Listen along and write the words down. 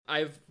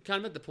I've kind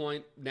of at the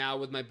point now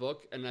with my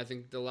book, and I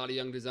think that a lot of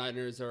young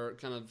designers are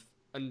kind of,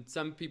 and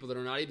some people that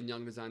are not even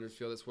young designers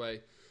feel this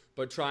way,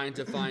 but trying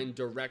to find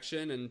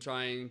direction and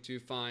trying to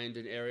find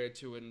an area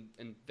to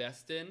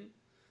invest in.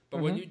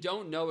 But when you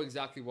don't know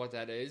exactly what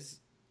that is,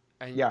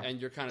 and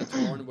you're kind of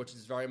torn, which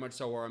is very much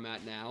so where I'm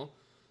at now,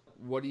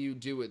 what do you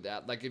do with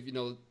that? Like, if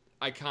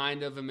I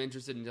kind of am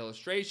interested in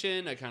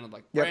illustration, I kind of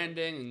like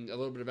branding and a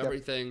little bit of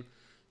everything.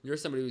 You're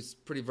somebody who's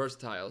pretty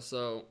versatile,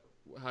 so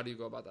how do you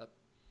go about that?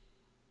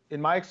 In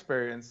my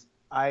experience,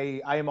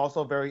 I am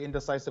also very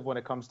indecisive when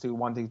it comes to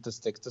wanting to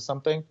stick to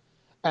something,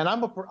 and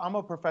I'm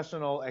a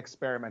professional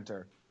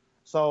experimenter,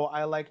 so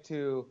I like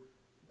to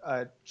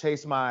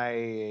chase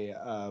my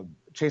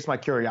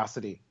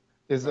curiosity.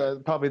 Is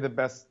probably the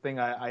best thing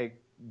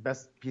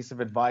best piece of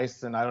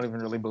advice, and I don't even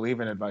really believe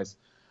in advice,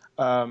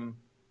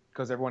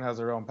 because everyone has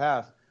their own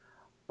path.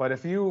 But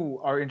if you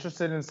are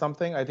interested in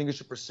something, I think you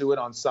should pursue it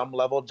on some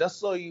level, just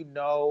so you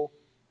know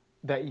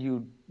that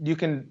you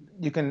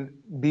can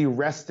be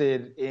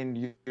rested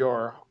in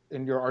your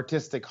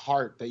artistic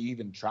heart that you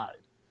even tried.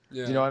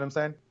 Yeah. Do you know what I'm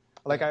saying?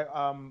 Like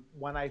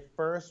when I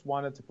first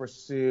wanted to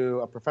pursue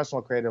a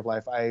professional creative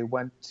life, I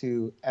went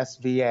to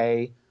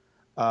SVA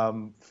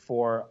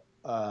for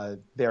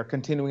their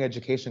continuing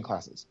education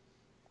classes,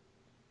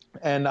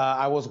 and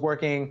I was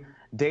working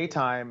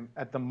daytime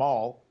at the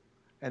mall,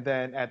 and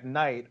then at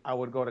night I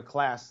would go to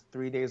class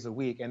 3 days a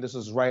week, and this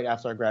was right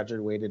after I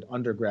graduated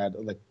undergrad,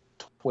 like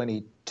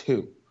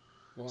 22.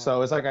 Wow.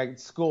 So it's like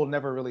school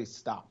never really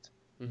stopped,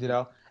 you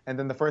know? And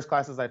then the first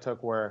classes I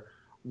took were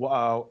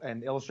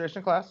an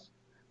illustration class.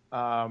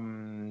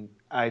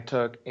 I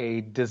took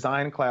a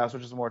design class,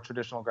 which is more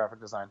traditional graphic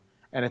design.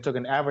 And I took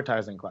an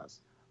advertising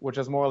class, which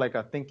is more like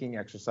a thinking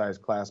exercise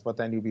class, but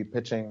then you'd be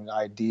pitching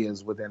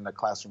ideas within the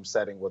classroom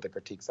setting with a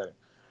critique setting.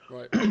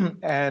 Right.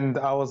 And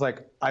I was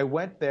like, I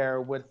went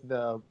there with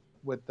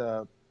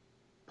the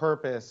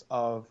purpose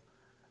of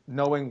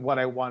knowing what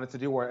I wanted to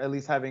do, or at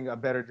least having a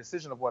better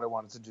decision of what I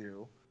wanted to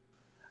do,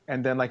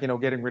 and then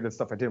getting rid of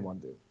stuff I didn't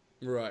want to do.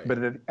 Right. But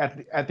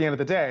at the end of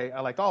the day,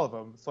 I liked all of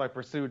them, so I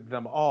pursued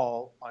them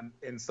all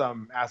in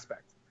some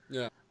aspect.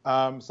 Yeah.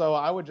 So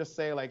I would just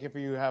say, like, if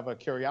you have a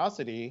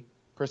curiosity,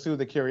 pursue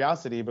the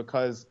curiosity,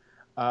 because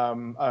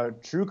a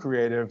true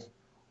creative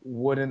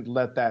wouldn't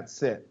let that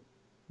sit.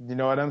 You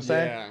know what I'm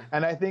saying? Yeah.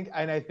 And I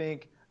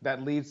think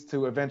that leads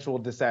to eventual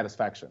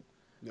dissatisfaction.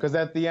 Because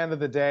at the end of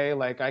the day,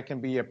 like, I can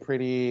be a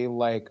pretty,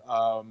 like,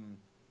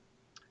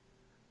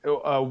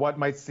 what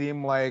might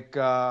seem like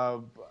a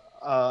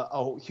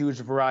huge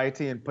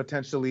variety and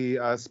potentially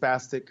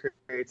spastic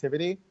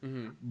creativity.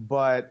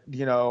 But,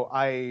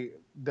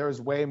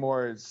 there's way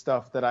more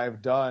stuff that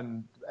I've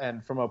done,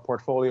 and from a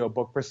portfolio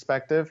book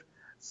perspective,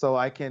 so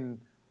I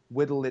can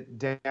whittle it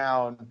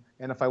down.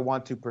 And if I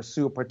want to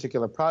pursue a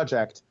particular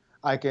project,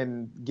 I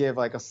can give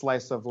like a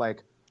slice of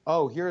like,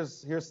 oh,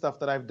 here's stuff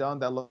that I've done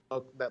that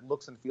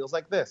looks and feels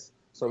like this,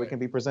 so it can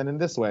be presented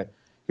this way.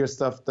 Here's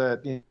stuff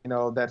that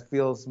that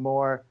feels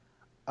more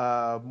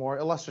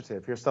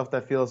illustrative. Here's stuff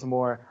that feels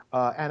more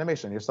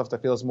animation. Here's stuff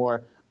that feels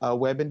more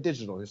web and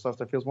digital. Here's stuff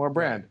that feels more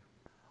brand.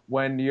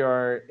 When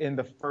you're in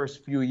the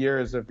first few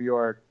years of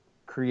your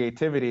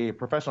creativity,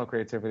 professional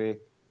creativity,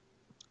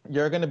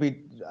 you're going to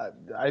be,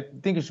 I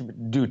think you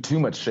should do too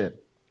much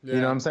shit. Yeah.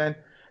 You know what I'm saying?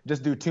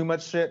 Just do too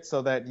much shit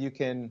so that you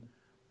can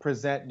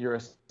present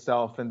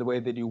yourself in the way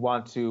that you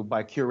want to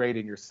by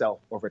curating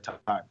yourself over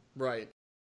time. Right.